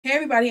Hey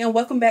everybody, and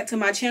welcome back to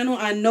my channel.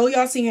 I know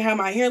y'all seen how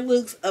my hair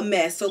looks a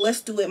mess, so let's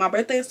do it. My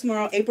birthday is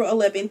tomorrow, April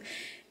 11th,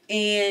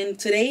 and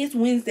today is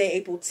Wednesday,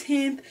 April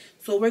 10th,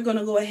 so we're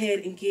gonna go ahead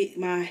and get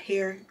my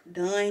hair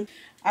done.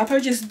 I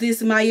purchased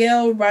this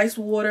Mielle rice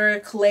water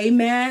clay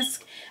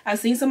mask. I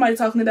seen somebody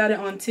talking about it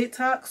on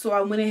TikTok, so I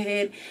went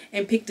ahead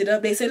and picked it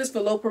up. They said it's for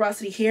low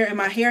porosity hair, and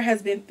my hair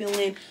has been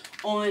feeling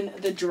on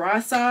the dry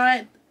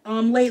side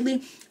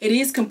lately. It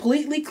is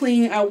completely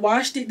clean. I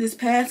washed it this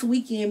past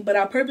weekend, but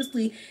I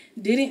purposely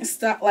didn't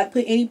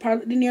put any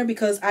product in there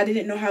because I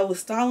didn't know how I was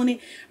styling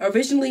it.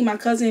 Originally my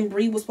cousin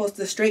Bree was supposed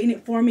to straighten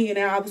it for me, and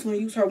I was going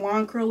to use her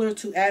wand curler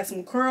to add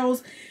some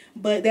curls,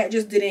 but that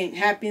just didn't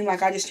happen.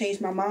 Like, I just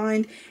changed my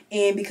mind,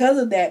 and because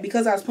of that,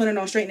 because I was planning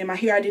on straightening my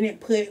hair, I didn't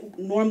put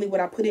normally what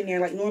I put in there.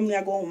 Like, normally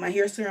I go on with my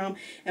hair serum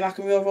and my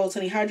Camille Rose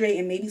Honey Hydrate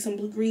and maybe some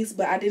blue grease,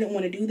 but I didn't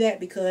want to do that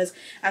because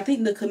I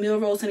think the Camille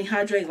Rose Honey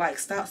Hydrate like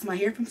stops my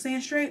hair from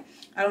staying straight.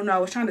 I don't know, I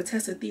was trying to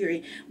test a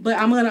theory. But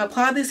I'm going to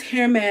apply this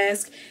hair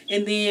mask,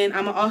 and then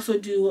I'm going to also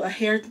do a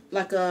hair,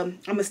 like I'm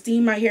going to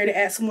steam my hair to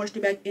add some moisture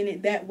back in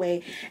it that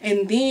way.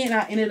 And then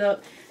I ended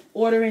up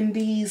ordering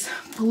these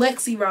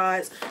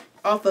FLEXIRODs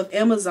off of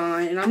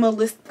Amazon, and I'm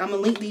gonna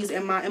link these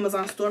in my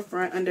Amazon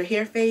storefront under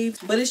hair faves.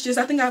 But it's just,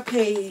 I think I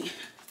paid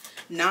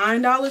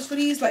 $9 for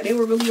these. Like, they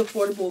were really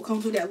affordable. It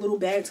comes with that little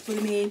bag to put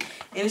them in,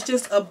 and it's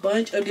just a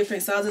bunch of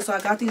different sizes. So I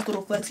got these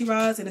little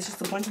FLEXIRODs, and it's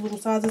just a bunch of little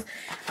sizes.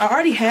 I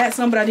already had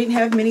some, but I didn't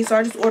have many, so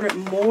I just ordered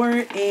more,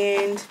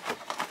 and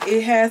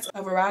it has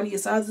a variety of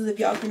sizes if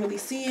y'all can really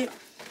see it.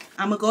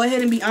 I'm gonna go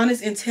ahead and be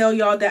honest and tell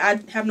y'all that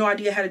I have no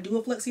idea how to do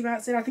a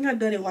FLEXIROD set. I think I've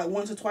done it like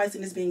once or twice,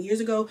 and it's been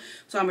years ago.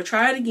 So I'm gonna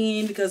try it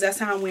again because that's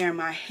how I'm wearing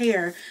my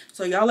hair.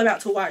 So y'all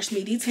about to watch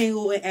me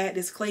detangle and add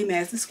this clay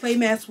mask. This clay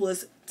mask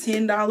was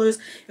 $10.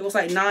 It was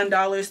like $9,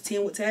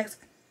 $10 with tax.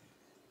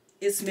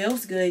 It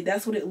smells good.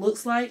 That's what it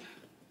looks like.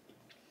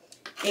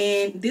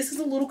 And this is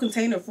a little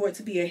container for it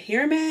to be a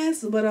hair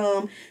mask, but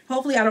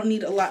hopefully I don't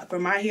need a lot for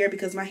my hair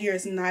because my hair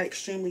is not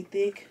extremely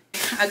thick.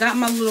 I got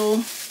my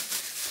little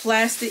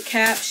plastic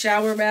cap,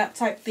 shower wrap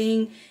type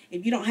thing.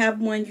 If you don't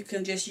have one, you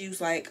can just use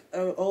like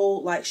an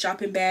old like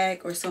shopping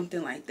bag or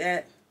something like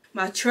that.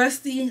 My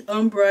trusty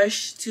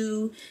brush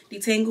to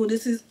detangle.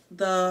 This is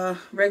the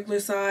regular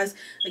size.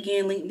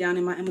 Again, linked down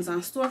in my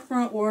Amazon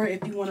storefront, or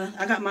if you want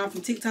to, I got mine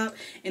from TikTok,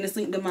 and it's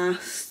linked to my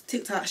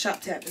TikTok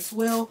shop tab as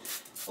well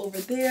over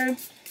there.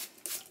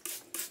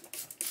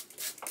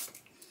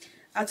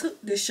 I took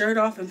this shirt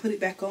off and put it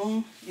back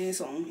on, and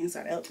it's on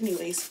inside out.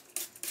 Anyways,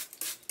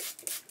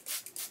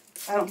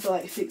 I don't feel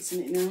like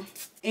fixing it now.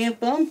 And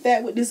fun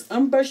fact, with this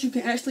brush, you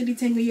can actually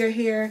detangle your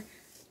hair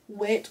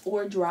wet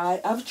or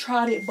dry. I've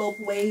tried it both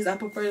ways. I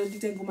prefer to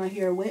detangle my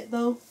hair wet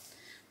though,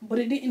 but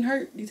it didn't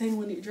hurt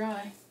detangling it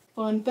dry.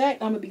 Fun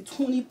fact, I'm gonna be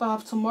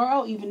 25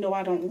 tomorrow, even though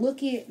I don't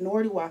look it,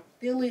 nor do I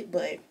feel it,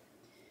 but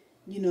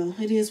you know,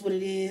 it is what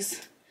it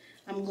is.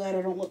 I'm glad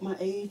I don't look my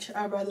age.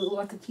 I'd rather look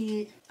like a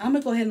kid. I'm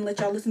gonna go ahead and let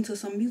y'all listen to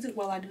some music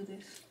while I do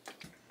this.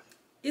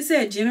 It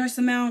said generous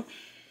amount.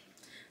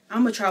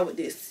 I'm gonna try with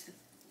this.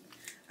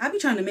 I be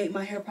trying to make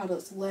my hair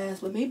products last,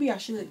 but maybe I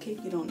should cake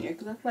it on there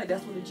because I feel like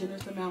that's what a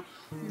generous amount.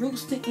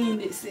 Roots to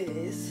end, it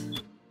says.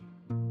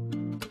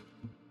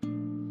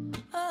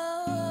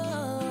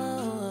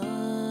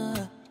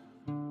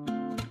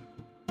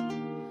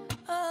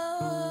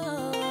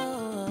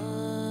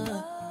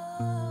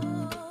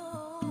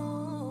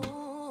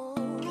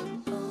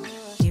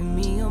 Give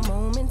me a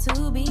moment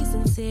to be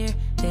sincere.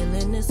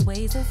 Feeling this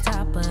way since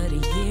top of the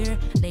year.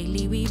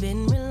 Lately we've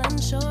been real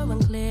unsure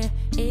and clear.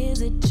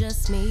 Is it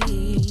just me?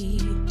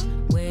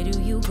 Where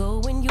do you go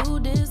when you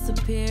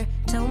disappear?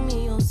 Tell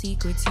me your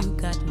secrets, you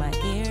got my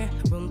ear.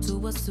 Room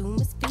to assume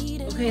it's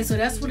feeding. Okay, so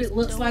that's what it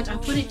looks like. I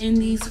put it in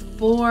these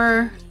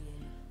 4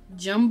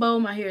 jumbo.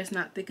 My hair is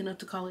not thick enough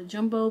to call it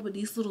jumbo, but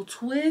these little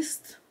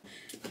twists.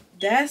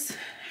 That's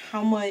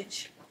how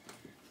much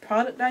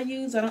product I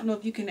use. I don't know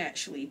if you can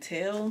actually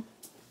tell.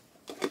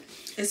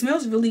 It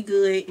smells really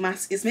good.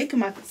 It's making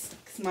my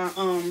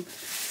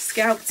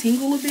scalp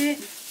tingle a bit.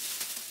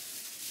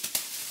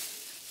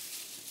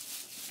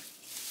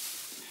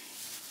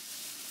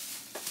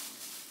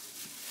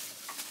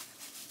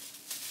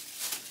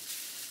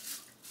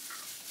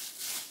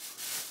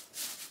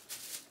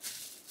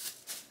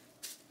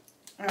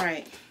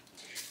 Alright,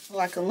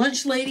 like a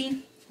lunch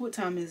lady. What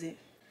time is it?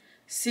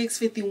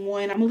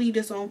 6:51. I'm gonna leave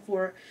this on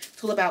for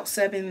till about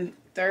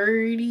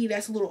 7:30.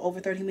 That's a little over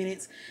 30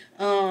 minutes.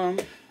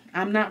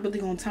 I'm not really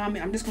gonna time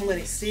it. I'm just gonna let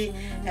it sit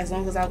as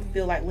long as I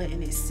feel like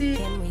letting it sit.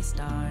 Can we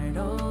start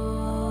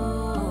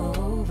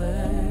over?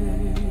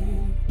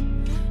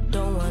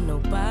 Don't want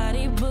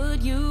nobody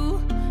but you.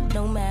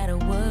 No matter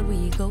what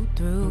we go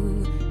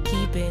through,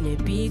 keeping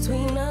it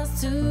between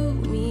us two,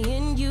 me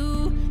and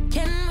you.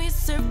 Can we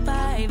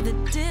survive the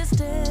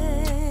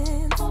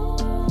distance?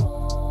 Don't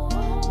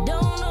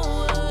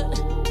know what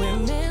we're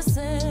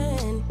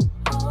missing,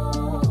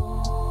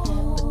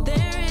 but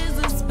there is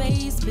a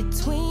space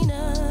between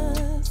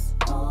us.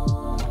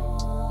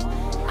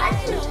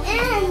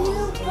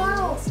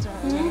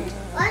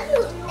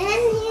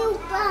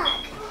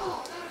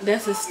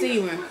 That's a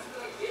steamer.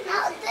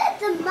 No,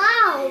 that's the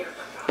mouth.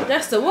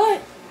 That's the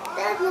what?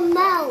 That's the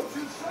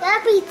mouth.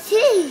 That'd be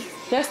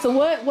teeth. That's the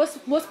what?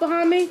 What's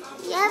behind me?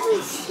 That'd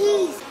be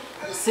teeth.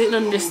 Sitting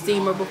under the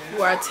steamer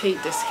before I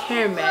take this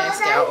hair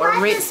mask out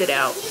or rinse it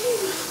out.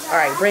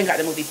 Alright, Brain got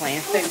the movie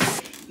playing.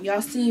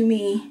 Y'all see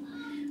me.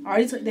 I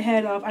already took the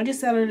hat off. I just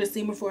sat under the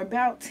steamer for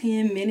about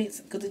 10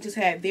 minutes because it just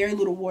had very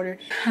little water.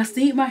 I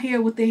steamed my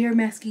hair with the hair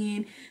mask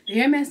in. The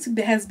hair mask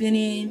has been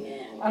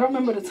in, I don't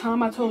remember the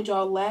time I told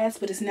y'all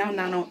last, but it's now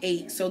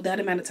 9:08. So that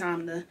amount of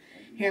time the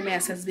hair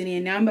mask has been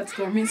in. Now I'm about to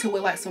go rinse it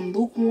with like some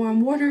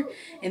lukewarm water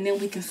and then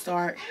we can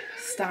start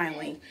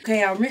styling.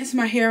 Okay, I rinsed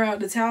my hair out.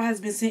 The towel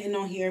has been sitting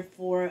on here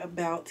for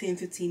about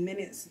 10-15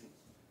 minutes.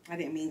 I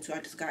didn't mean to.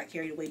 I just got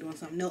carried away doing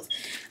something else.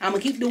 I'm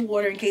going to keep the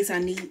water in case I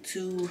need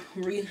to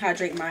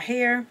rehydrate my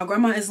hair. My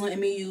grandma is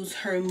letting me use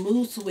her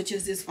mousse, which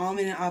is this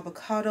almond and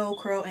avocado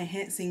curl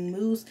enhancing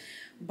mousse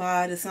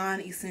by Design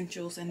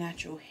Essentials and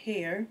Natural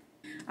Hair.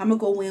 I'm going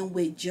to go in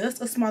with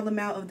just a small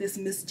amount of this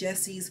Miss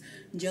Jessie's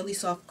Jelly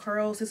Soft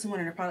Curls. This is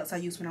one of the products I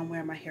use when I'm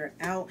wearing my hair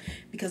out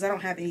because I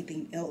don't have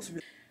anything else.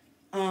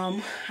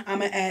 I'm going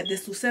to add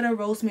this Lucetta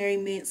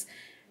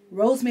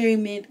Rosemary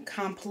Mint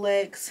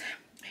Complex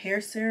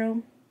Hair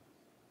Serum.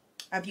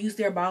 I've used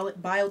their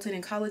biotin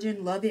and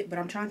collagen, love it, but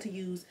I'm trying to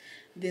use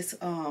this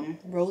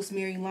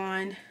rosemary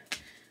line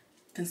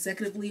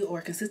consecutively or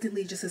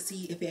consistently just to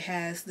see if it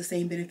has the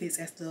same benefits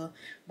as the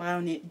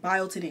biotin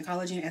and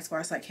collagen as far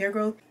as like hair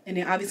growth. And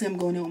then obviously I'm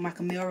going in with my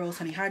Camille Rose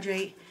Honey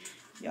Hydrate.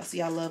 Y'all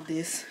see I love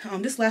this.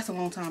 This lasts a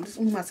long time. This is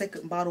only my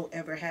second bottle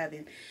ever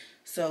having.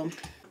 So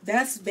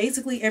that's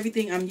basically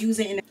everything I'm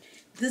using.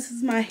 This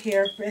is my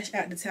hair fresh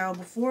out the towel.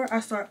 Before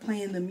I start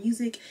playing the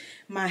music,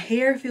 my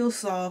hair feels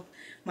soft.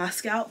 My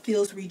scalp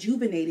feels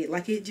rejuvenated.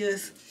 Like it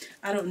just,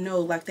 I don't know,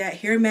 like that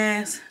hair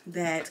mask,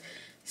 that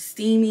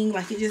steaming,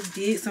 like it just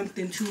did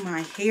something to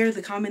my hair.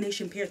 The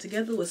combination paired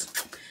together was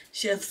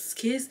chef's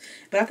kiss.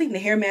 But I think the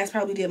hair mask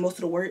probably did most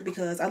of the work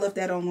because I left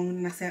that on longer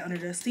than I sat under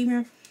the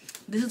steamer.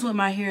 This is what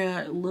my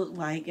hair looked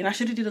like. And I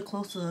should have did a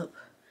close-up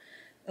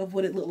of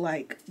what it looked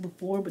like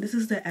before. But this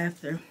is the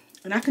after.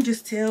 And I can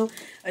just tell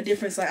a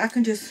difference. Like I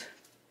can just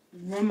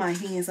run my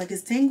hands, like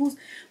it's tangles,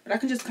 but I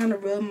can just kind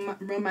of run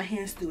my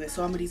hands through it.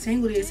 So I'm gonna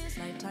detangle this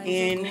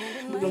and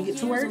we're gonna get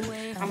to work.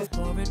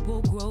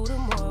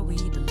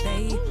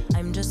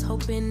 I'm just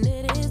hoping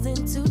it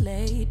isn't too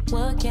late.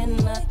 What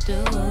can I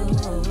do?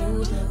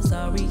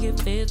 Sorry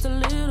if it's a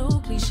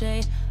little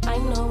cliche. I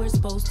know we're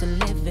supposed to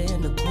live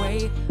in the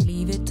gray.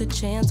 Leave it to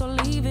chance or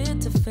leave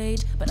it to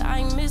fate, but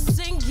I'm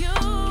missing you.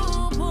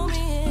 Pull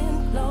me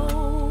in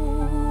closer.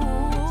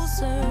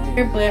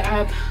 But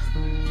I've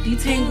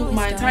detangled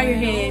my entire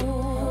head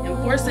in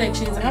 4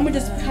 sections. I'm gonna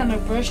just kind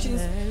of brush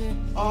this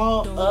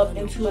all up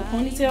into a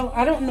ponytail.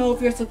 I don't know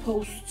if you're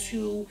supposed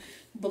to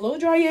blow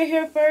dry your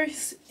hair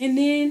first and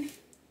then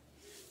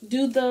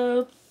do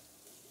the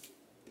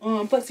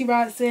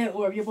FLEXIROD set,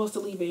 or if you're supposed to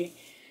leave it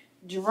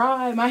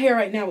dry. My hair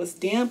right now is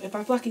damp. If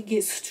I feel like it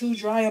gets too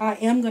dry, I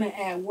am gonna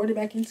add water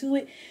back into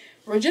it.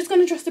 We're just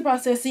gonna trust the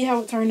process, see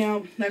how it turned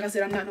out. Like I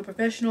said, I'm not no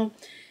professional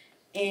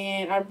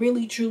and I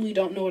really truly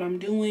don't know what I'm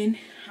doing.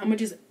 I'm gonna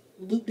just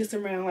loop this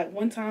around like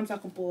 1 time so I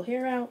can pull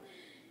hair out,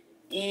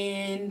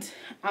 and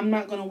I'm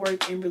not gonna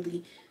work in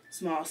really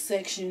small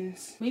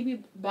sections,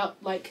 maybe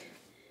about like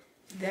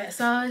that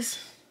size.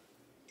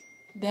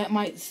 That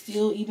might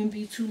still even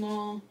be too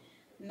long.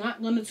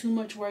 Not gonna too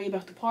much worry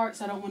about the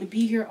parts. I don't want to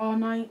be here all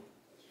night,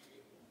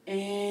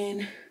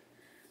 and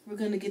we're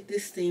gonna get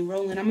this thing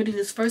rolling. I'm gonna do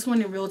this first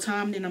one in real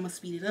time, then I'm gonna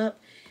speed it up.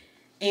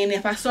 And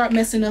if I start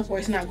messing up or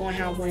it's not going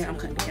how I want it, I'm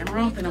cutting the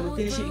camera off and I'm gonna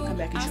finish it and come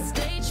back and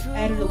show you.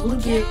 Added a little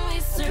bit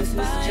of this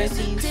Miss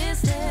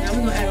Jessie's. Now we're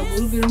gonna add a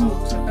little bit of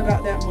mousse.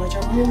 About that much.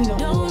 I really don't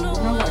know anymore.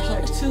 I watched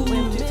like 2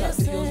 TikTok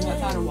videos and I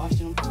thought I watched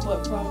them.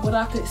 But from what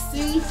I could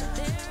see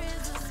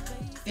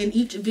in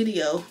each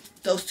video,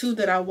 those 2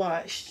 that I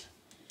watched,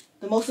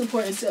 the most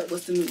important step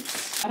was the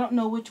mousse. I don't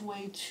know which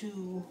way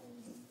to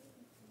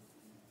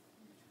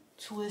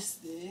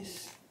twist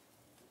this.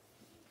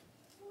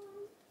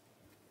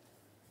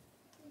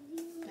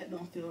 That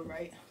don't feel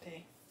right.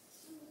 Okay.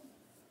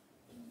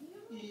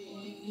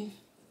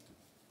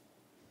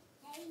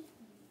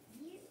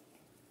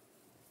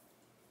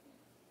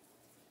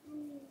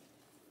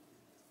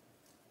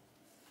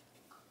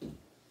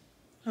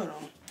 Hold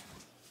on.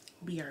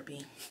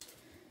 BRB.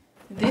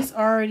 This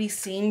already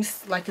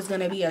seems like it's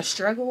gonna be a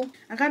struggle.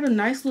 I got a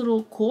nice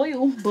little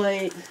coil,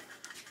 but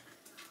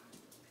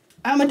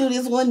I'm gonna do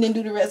this one, then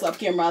do the rest off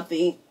camera, I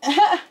think.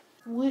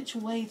 Which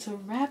way to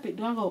wrap it?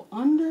 Do I go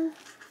under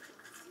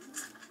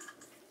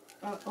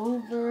or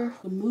over?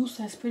 The mousse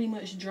has pretty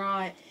much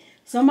dried.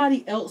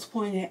 Somebody else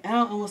pointed it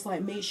out and was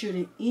like, make sure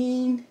the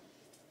end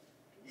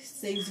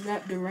stays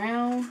wrapped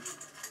around.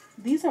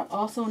 These are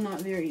also not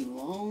very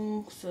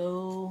long,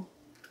 so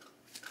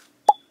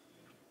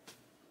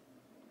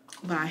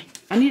bye.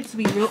 I need it to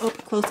be real up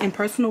close and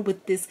personal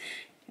with this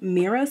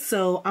mirror,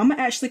 so I'm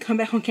gonna actually come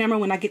back on camera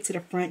when I get to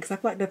the front because I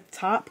feel like the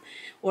top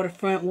or the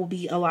front will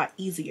be a lot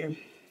easier.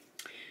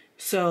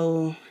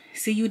 So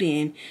see you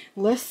then.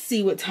 Let's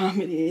see what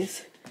time it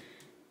is.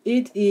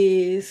 It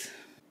is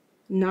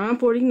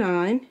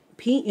 9:49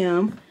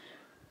 p.m.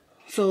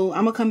 So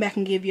I'm gonna come back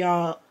and give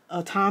y'all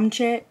a time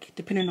check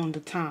depending on the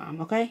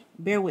time, okay?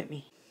 Bear with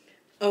me.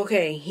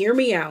 Okay, hear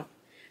me out.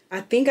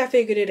 I think I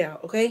figured it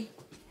out, okay?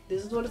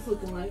 This is what it's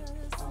looking like.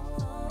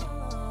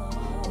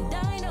 And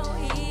I know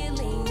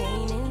healing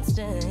ain't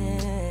instant.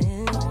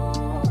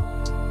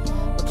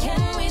 But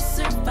can we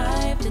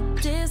survive the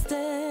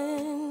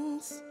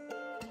distance?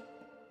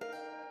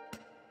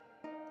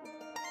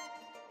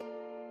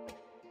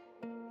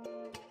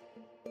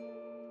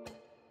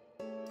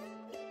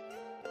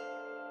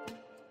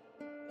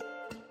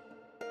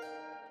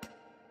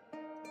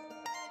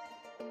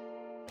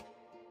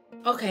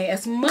 Okay,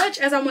 as much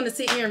as I want to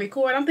sit here and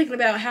record, I'm thinking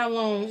about how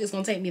long it's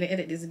going to take me to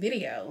edit this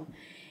video.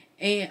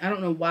 And I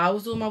don't know why I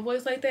was doing my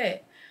voice like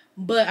that.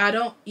 But I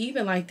don't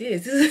even like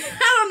this.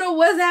 I don't know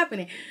what's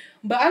happening.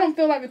 But I don't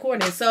feel like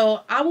recording it.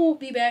 So I will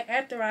be back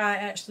after I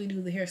actually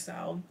do the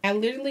hairstyle. I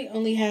literally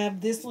only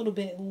have this little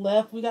bit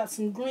left. We got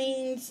some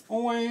greens,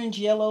 orange,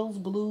 yellows,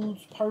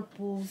 blues,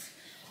 purples,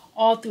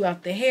 all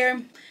throughout the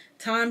hair.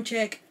 Time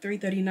check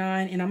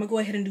 3:39. And I'm going to go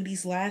ahead and do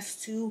these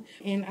last two.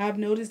 And I've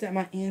noticed that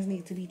my ends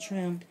need to be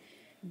trimmed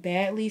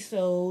badly.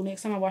 So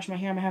next time I wash my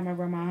hair, I'm going to have my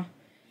grandma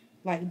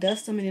like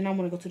dust them. And then I'm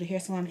going to go to the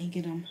hair salon and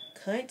get them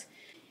cut.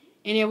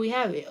 And there we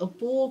have it, a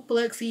full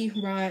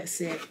FLEXIROD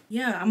set.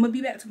 Yeah, I'm gonna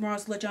be back tomorrow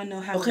to let y'all know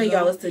how. Okay,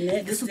 y'all, it's the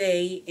next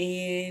day,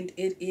 and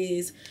it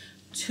is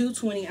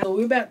 2:20. So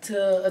we're about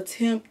to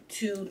attempt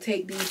to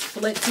take these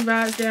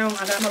FLEXIRODs down.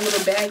 I got my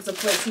little bags of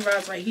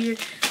FLEXIRODs right here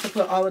to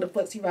put all of the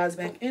FLEXIRODs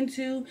back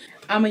into.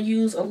 I'm gonna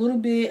use a little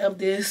bit of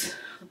this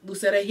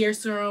Lucetta hair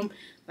serum,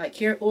 like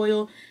hair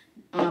oil,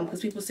 because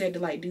people said to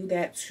like do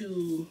that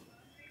to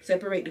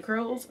separate the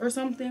curls or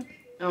something.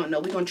 I don't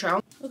know. We're gonna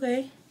try.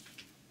 Okay.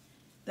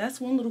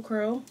 That's one little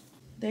curl.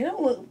 They don't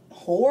look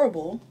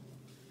horrible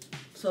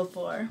so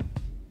far.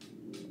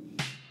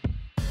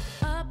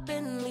 Up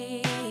and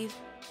leave.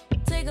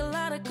 Take a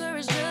lot of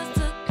courage just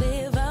to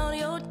live out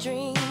your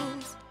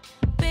dreams.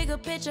 Bigger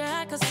picture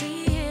I could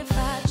see if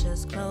I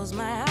just close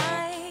my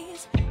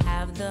eyes.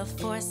 Have the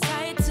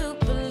foresight to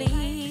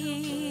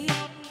believe.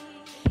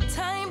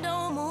 Time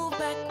don't move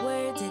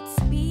backwards, it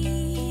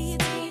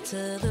speeds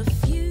to the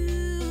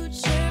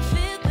future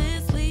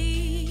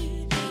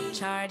fearlessly.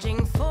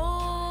 Charging forward.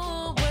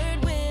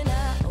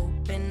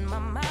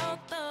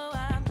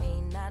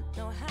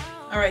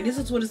 Alright, this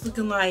is what it's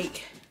looking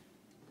like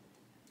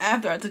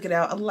after I took it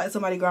out. I look like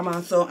somebody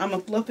grandma, so I'm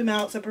gonna fluff him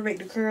out, separate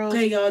the curls.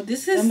 Okay, y'all,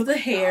 this is the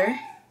hair.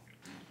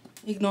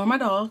 Ignore my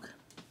dog.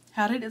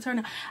 How did it turn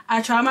out?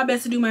 I tried my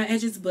best to do my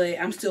edges, but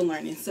I'm still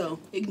learning, so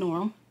ignore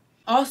them.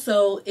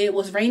 Also, it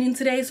was raining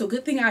today, so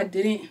good thing I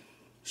didn't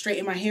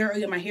straighten my hair or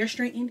get my hair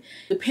straightened.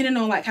 Depending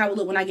on like how it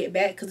look when I get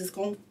back, because it's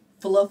gonna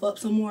fluff up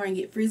some more and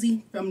get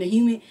frizzy from the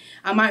humid,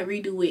 I might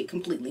redo it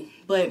completely.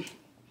 But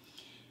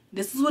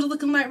this is what it's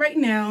looking like right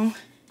now.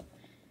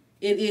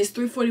 It is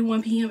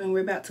 3:41 p.m. and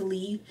we're about to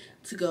leave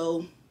to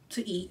go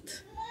to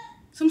eat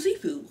some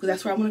seafood because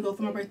that's where I want to go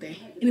for my birthday.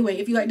 Anyway,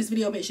 if you like this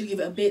video, make sure to give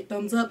it a big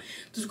thumbs up.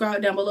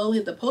 Subscribe down below.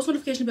 Hit the post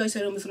notification bell so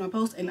you don't miss when I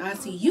post. And I'll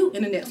see you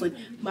in the next one.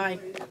 Bye.